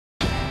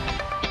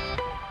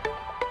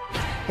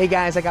Hey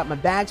guys, I got my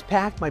bags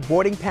packed, my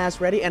boarding pass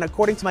ready, and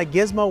according to my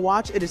Gizmo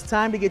watch, it is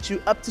time to get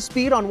you up to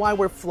speed on why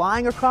we're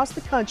flying across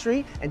the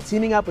country and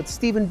teaming up with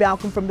Stephen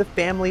Balcom from the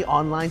Family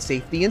Online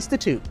Safety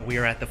Institute. We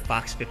are at the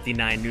Fox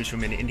 59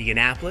 newsroom in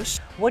Indianapolis.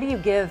 What do you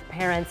give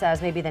parents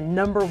as maybe the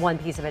 #1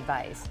 piece of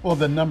advice? Well,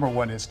 the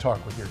 #1 is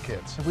talk with your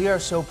kids. We are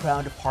so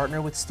proud to partner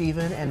with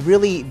Stephen, and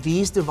really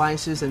these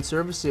devices and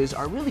services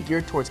are really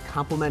geared towards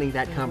complementing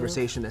that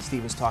conversation that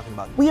Stephen's talking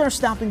about. We are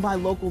stopping by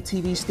local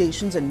TV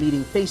stations and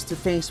meeting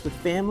face-to-face with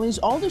families,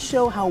 all to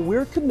show how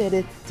we're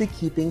committed to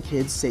keeping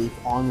kids safe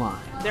online.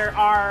 There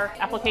are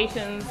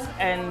applications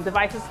and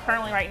devices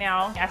currently right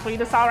now, actually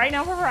just saw right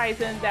now for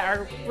Verizon, that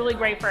are really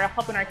great for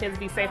helping our kids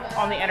be safe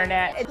on the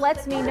internet. It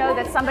lets me know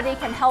that somebody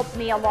can help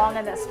me along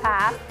in this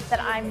path,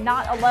 that I'm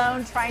not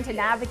alone trying to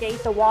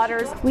navigate the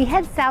waters. We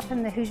head south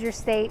in the Hoosier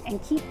State and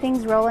keep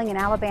things rolling in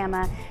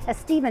Alabama as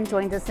Stephen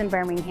joins us in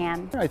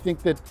Birmingham. I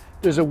think that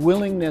there's a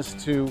willingness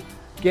to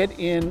get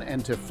in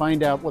and to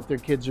find out what their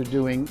kids are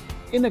doing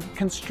in a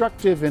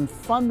constructive and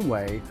fun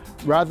way,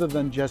 rather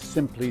than just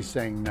simply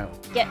saying no.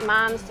 Get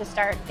moms to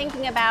start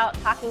thinking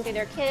about talking to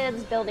their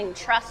kids, building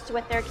trust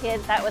with their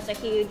kids. That was a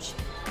huge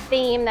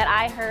theme that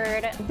I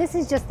heard. This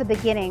is just the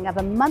beginning of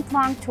a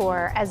month-long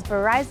tour as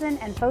Verizon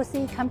and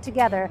FOSI come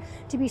together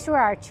to be sure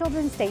our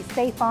children stay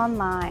safe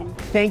online.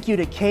 Thank you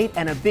to Kate,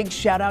 and a big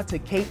shout out to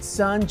Kate's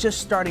son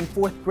just starting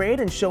 4th grade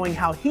and showing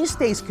how he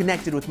stays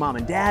connected with mom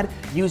and dad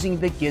using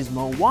the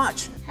Gizmo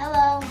watch.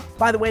 Hello.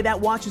 By the way, that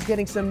watch is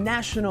getting some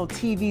national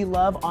TV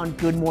love on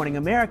Good Morning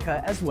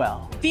America as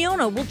well.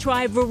 Fiona will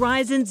try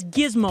Verizon's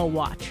Gizmo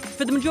watch.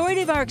 For the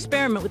majority of our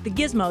experiment with the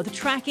Gizmo, the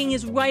tracking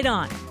is right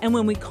on. And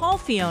when we call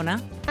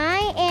Fiona,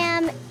 I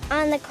am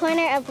on the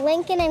corner of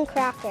Lincoln and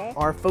Crocker.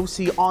 Our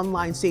FOSI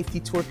online safety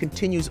tour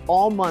continues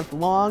all month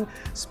long.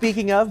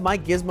 Speaking of, my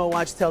Gizmo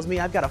watch tells me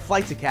I've got a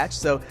flight to catch,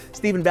 so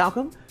Stephen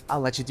Balcom,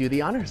 I'll let you do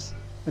the honors.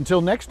 Until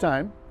next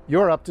time,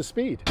 you're up to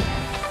speed.